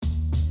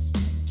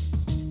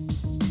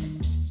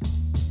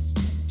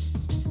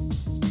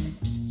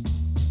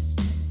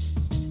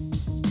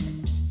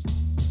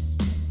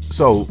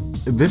So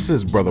this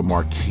is Brother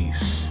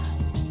Marquise,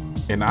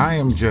 and I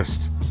am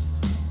just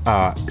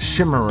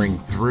shimmering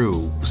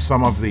through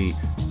some of the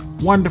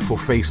wonderful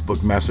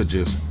Facebook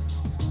messages,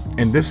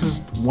 and this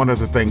is one of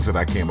the things that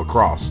I came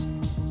across.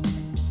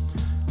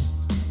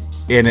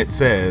 And it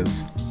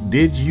says,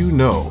 did you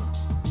know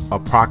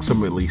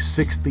approximately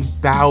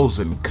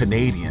 60,000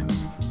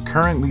 Canadians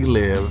currently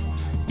live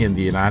in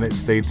the United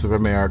States of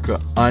America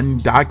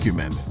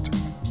undocumented?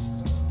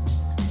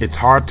 It's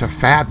hard to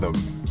fathom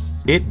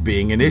it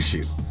being an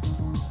issue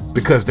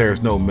because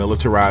there's no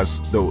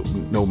militarized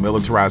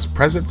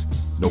presence,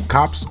 no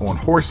cops on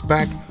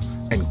horseback,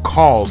 and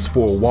calls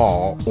for a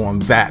wall on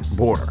that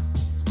border.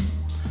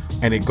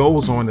 And it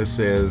goes on and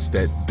says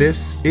that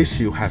this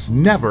issue has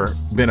never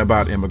been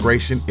about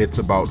immigration, it's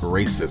about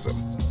racism.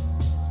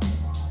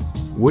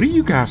 What do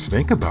you guys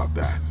think about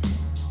that?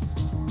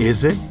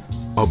 Is it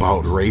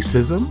about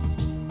racism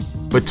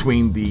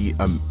between the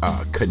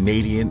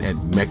Canadian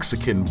and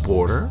Mexican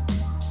border?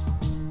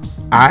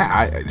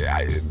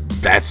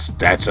 That's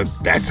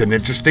an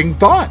interesting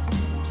thought.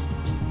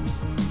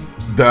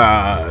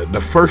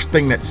 The first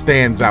thing that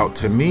stands out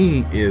to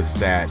me is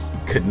that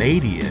Canada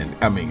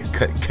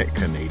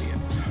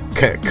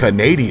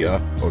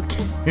or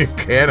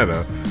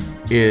Canada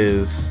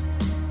is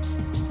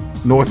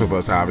north of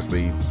us,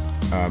 obviously.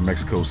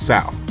 Mexico's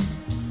south.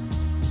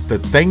 The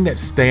thing that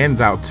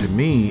stands out to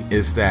me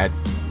is that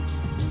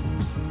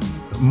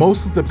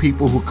most of the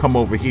people who come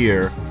over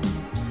here,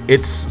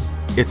 it's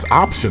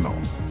optional.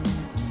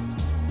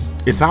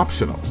 It's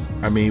optional.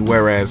 I mean,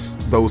 whereas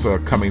those are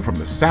coming from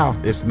the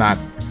south, it's not.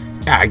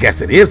 I guess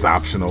it is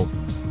optional,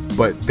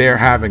 but they're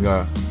having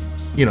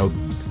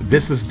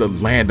this is the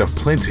land of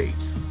plenty.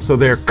 So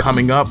they're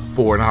coming up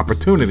for an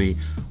opportunity,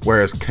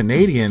 whereas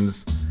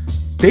Canadians,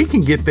 they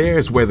can get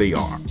theirs where they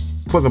are,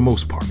 for the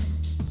most part.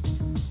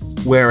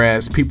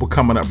 Whereas people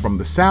coming up from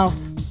the south,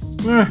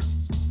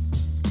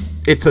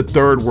 it's a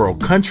third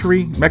world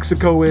country.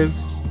 Mexico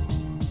is.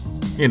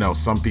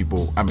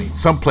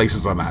 Some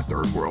places are not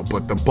third world,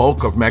 but the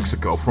bulk of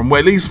Mexico,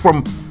 at least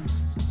from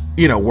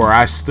where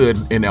I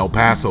stood in El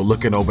Paso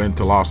looking over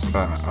into Las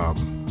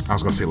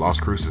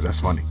Cruces, that's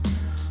funny.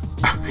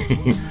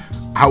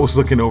 I was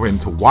looking over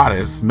into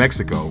Juarez,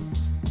 Mexico.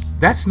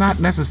 That's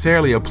not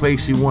necessarily a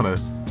place you want to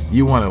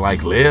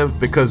like live,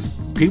 because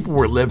people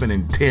were living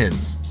in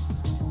tins.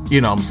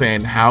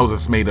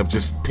 Houses made of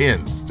just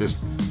tins,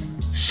 just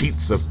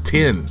sheets of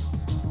tin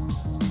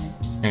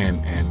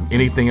and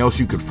anything else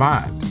you could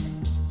find.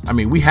 I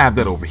mean, we have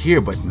that over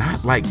here, but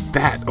not like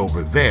that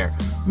over there.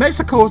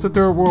 Mexico is a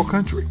third world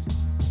country.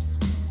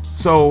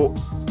 So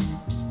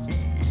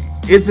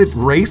is it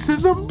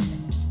racism?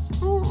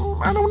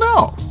 I don't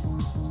know.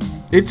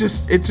 It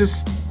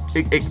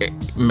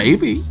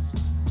maybe,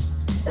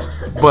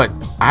 but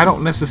I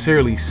don't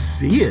necessarily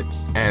see it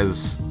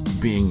as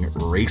being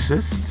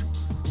racist.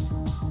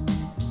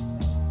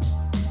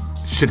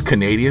 Should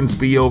Canadians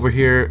be over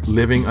here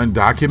living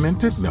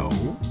undocumented? No.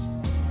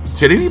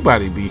 Should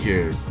anybody be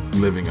here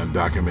living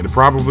undocumented?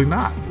 Probably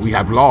not. We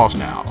have laws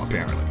now,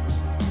 apparently.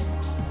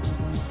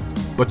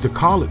 But to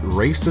call it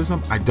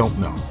racism, I don't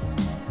know.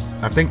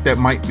 I think that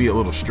might be a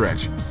little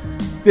stretch.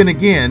 Then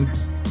again,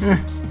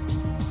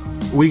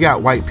 we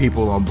got white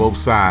people on both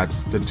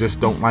sides that just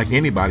don't like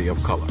anybody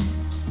of color.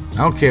 I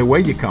don't care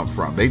where you come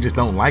from. They just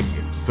don't like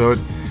you. So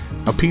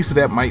a piece of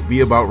that might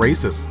be about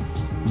racism.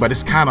 But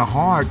it's kind of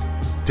hard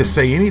to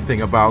say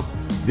anything about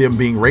them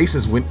being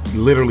racist when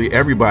literally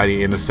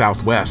everybody in the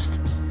Southwest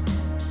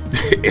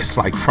is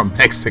like from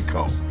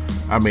Mexico.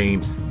 I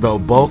mean, the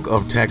bulk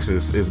of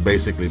Texas is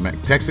basically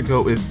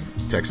Texaco is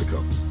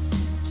Texaco.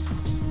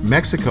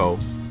 Mexico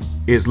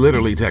is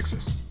literally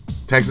Texas.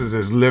 Texas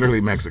is literally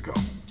Mexico.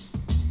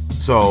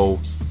 So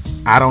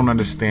I don't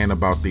understand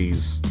about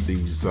these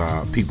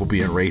people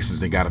being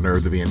racist and got a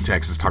nerve to be in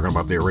Texas talking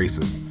about they're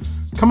racist.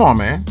 Come on,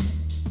 man.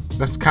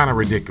 That's kind of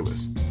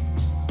ridiculous.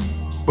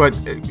 But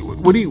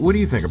what do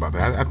you think about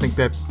that? I think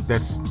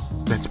that's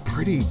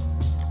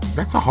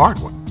a hard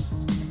one.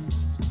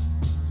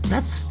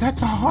 That's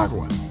a hard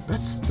one.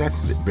 That's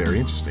very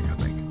interesting, I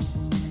think.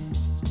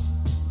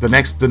 The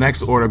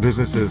next order of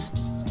business is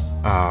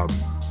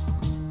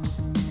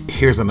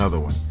here's another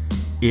one.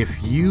 If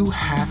you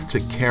have to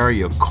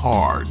carry a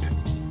card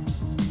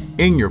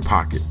in your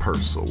pocket,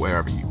 purse, or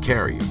wherever you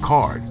carry a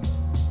card,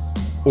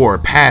 or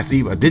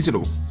a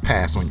digital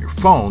pass on your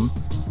phone,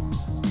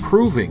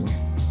 proving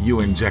you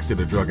injected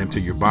a drug into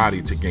your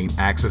body to gain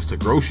access to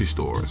grocery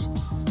stores,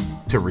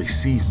 to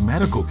receive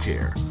medical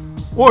care,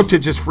 or to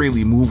just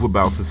freely move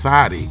about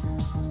society,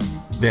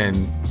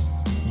 then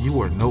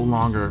you are no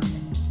longer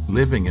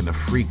living in a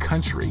free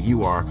country.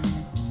 You are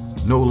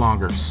no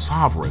longer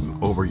sovereign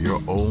over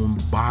your own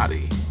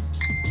body.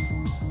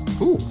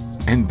 Ooh,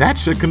 and that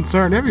should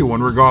concern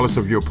everyone, regardless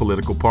of your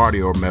political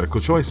party or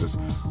medical choices.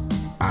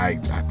 I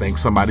think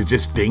somebody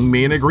just dinged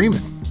me in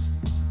agreement.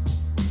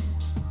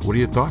 What are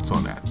your thoughts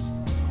on that?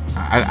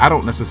 I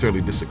don't necessarily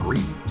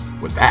disagree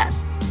with that.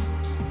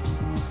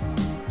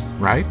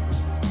 Right?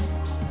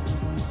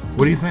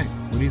 What do you think?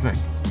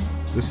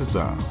 This is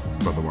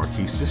Brother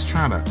Marquise. Just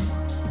trying to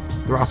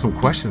throw out some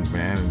questions,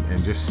 man,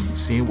 and just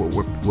seeing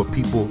what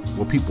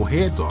people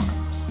heads are.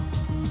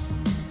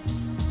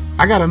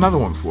 I got another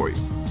one for you.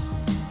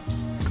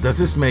 Does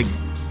this make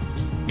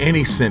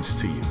any sense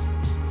to you?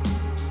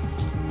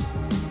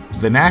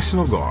 The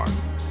National Guard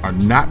are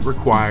not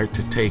required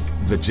to take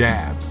the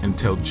jab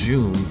until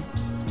June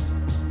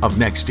of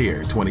next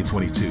year,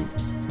 2022.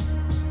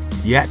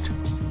 Yet,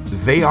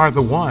 they are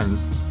the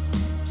ones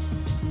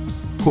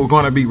who are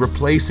going to be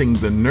replacing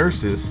the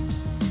nurses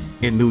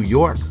in New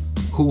York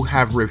who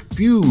have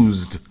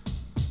refused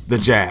the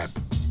jab,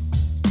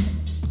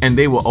 and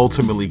they will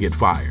ultimately get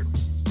fired.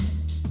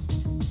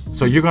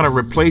 So you're going to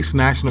replace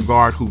National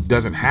Guard who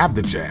doesn't have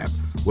the jab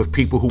with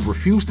people who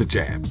refuse the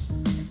jab.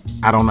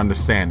 I don't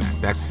understand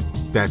that.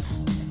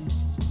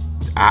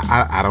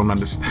 I don't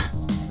understand.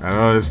 I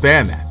don't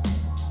understand that.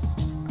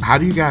 How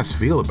do you guys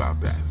feel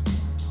about that?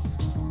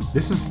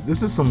 This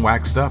is some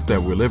whack stuff that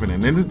we're living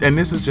in, and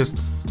this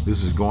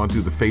is going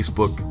through the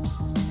Facebook,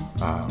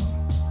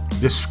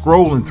 just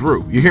scrolling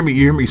through. You hear me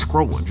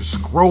scrolling, just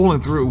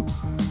scrolling through,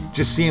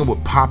 just seeing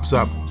what pops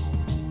up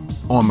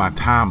on my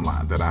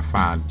timeline that I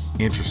find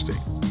interesting,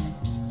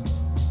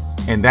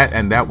 and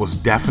that was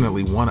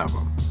definitely one of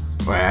them.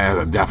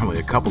 Well, definitely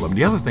a couple of them.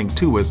 The other thing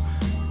too is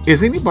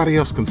anybody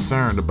else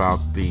concerned about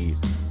the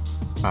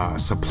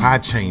supply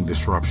chain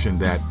disruption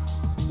that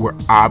we're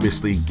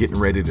obviously getting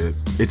ready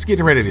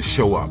to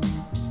show up?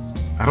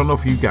 I don't know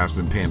if you guys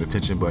been paying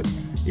attention, but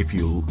if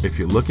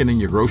you're looking in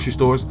your grocery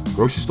stores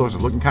are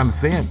looking kind of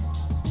thin.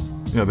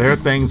 You know, there are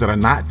things that are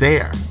not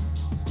there.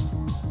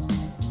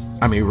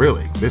 I mean,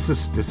 really, this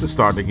is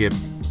starting to get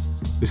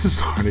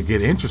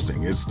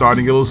interesting. It's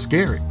starting to get a little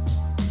scary.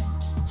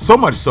 So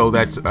much so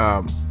that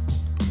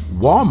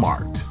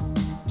Walmart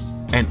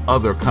and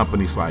other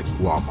companies like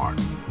Walmart,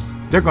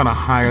 they're going to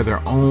hire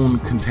their own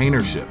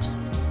container ships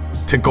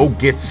to go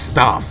get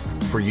stuff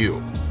for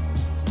you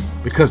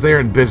because they're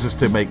in business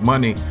to make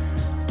money.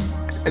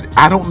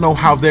 I don't know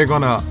how they're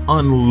going to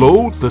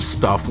unload the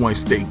stuff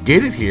once they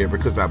get it here,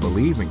 because I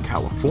believe in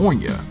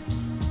California,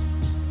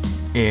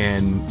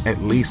 in at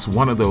least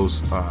one of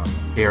those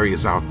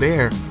areas out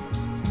there,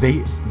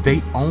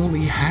 they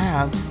only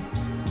have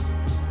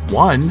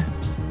one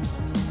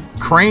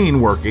crane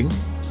working,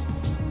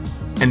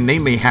 and they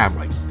may have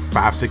like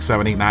 5, 6,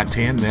 7, 8, 9,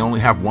 10, and they only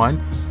have one.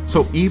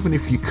 So even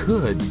if you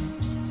could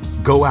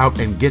go out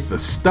and get the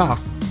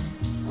stuff,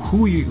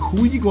 who are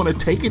you going to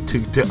take it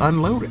to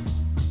unload it?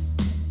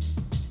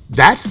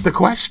 That's the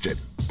question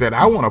that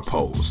I want to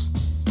pose.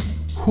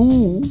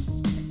 Who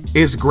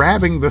is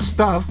grabbing the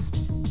stuff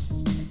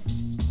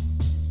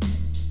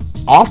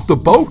off the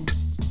boat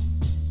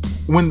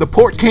when the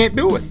port can't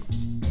do it?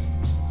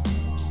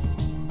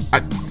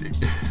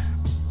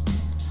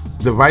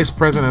 The vice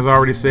president has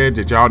already said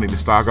that y'all need to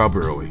stock up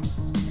early.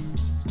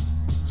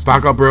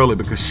 Stock up early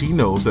because she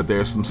knows that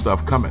there's some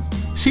stuff coming.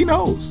 She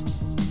knows.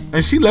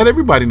 And she let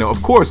everybody know.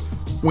 Of course,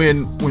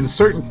 when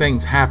certain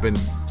things happen,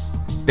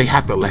 they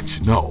have to let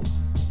you know.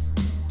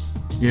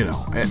 You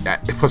know,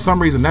 for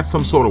some reason, that's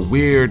some sort of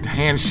weird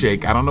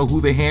handshake. I don't know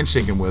who they're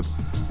handshaking with,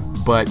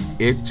 but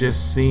it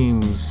just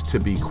seems to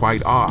be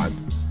quite odd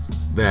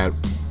that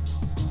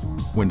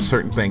when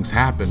certain things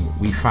happen,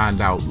 we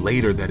find out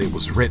later that it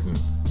was written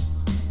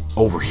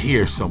over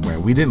here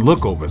somewhere. We didn't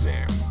look over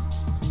there.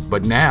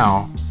 But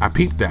now I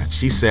peeped that.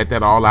 She said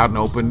that all out and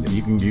open.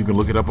 You can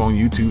look it up on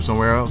YouTube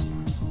somewhere else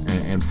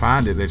and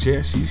find it that,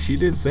 yeah, she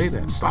did say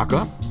that. Stock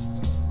up.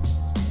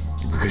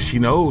 Because she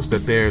knows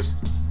that there's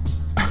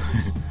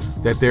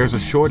that there's a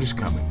shortage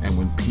coming. And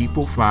when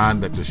people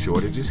find that the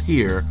shortage is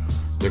here,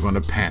 they're going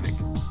to panic.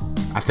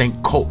 I think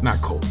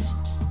not Kohl's.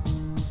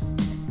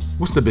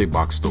 What's the big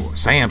box store?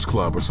 Sam's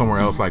Club or somewhere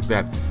else like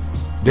that.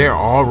 They're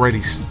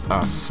already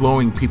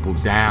slowing people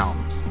down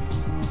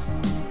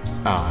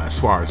as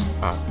far as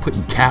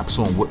putting caps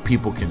on what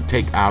people can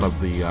take out of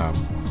the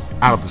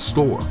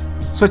store,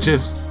 such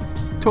as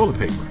toilet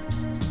paper.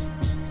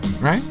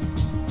 Right?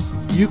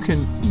 You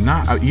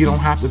don't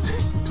have to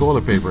take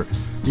toilet paper.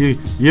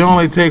 You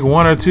only take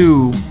 1 or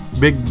 2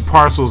 big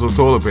parcels of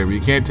toilet paper.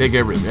 You can't take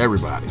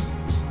everybody.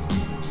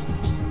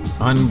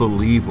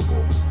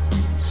 Unbelievable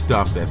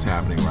stuff that's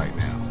happening right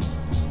now.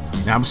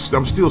 Now I'm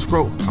still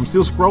scrolling. I'm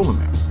still scrolling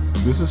now.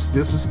 I'm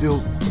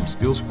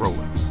still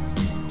scrolling.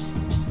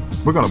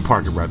 We're gonna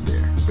park it right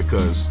there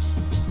because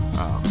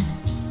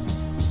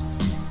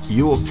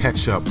you will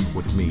catch up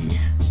with me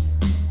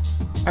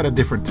at a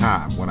different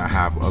time when I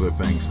have other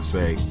things to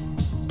say.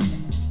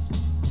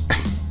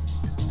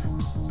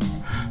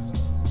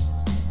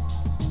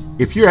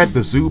 If you're at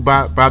the zoo,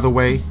 by the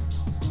way,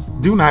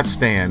 do not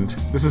stand.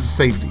 This is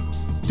safety.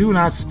 Do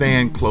not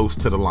stand close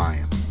to the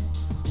lion,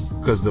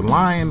 because the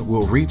lion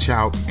will reach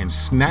out and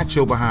snatch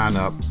your behind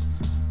up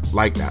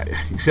like that.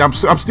 See, I'm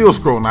still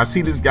scrolling. I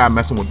see this guy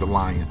messing with the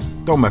lion.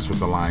 Don't mess with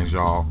the lions,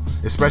 y'all.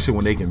 Especially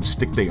when they can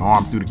stick their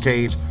arm through the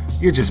cage.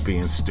 You're just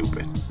being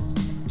stupid.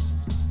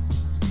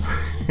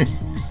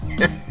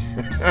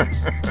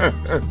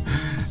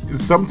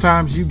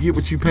 Sometimes you get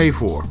what you pay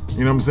for. You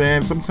know what I'm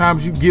saying?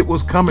 Sometimes you get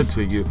what's coming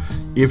to you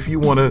if you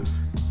want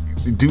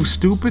to do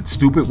stupid,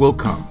 stupid will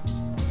come.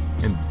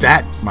 And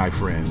that, my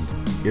friend,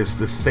 is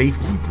the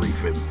safety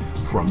briefing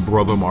from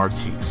Brother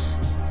Marquise.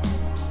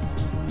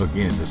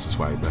 Again, this is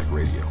Fight Back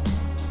Radio.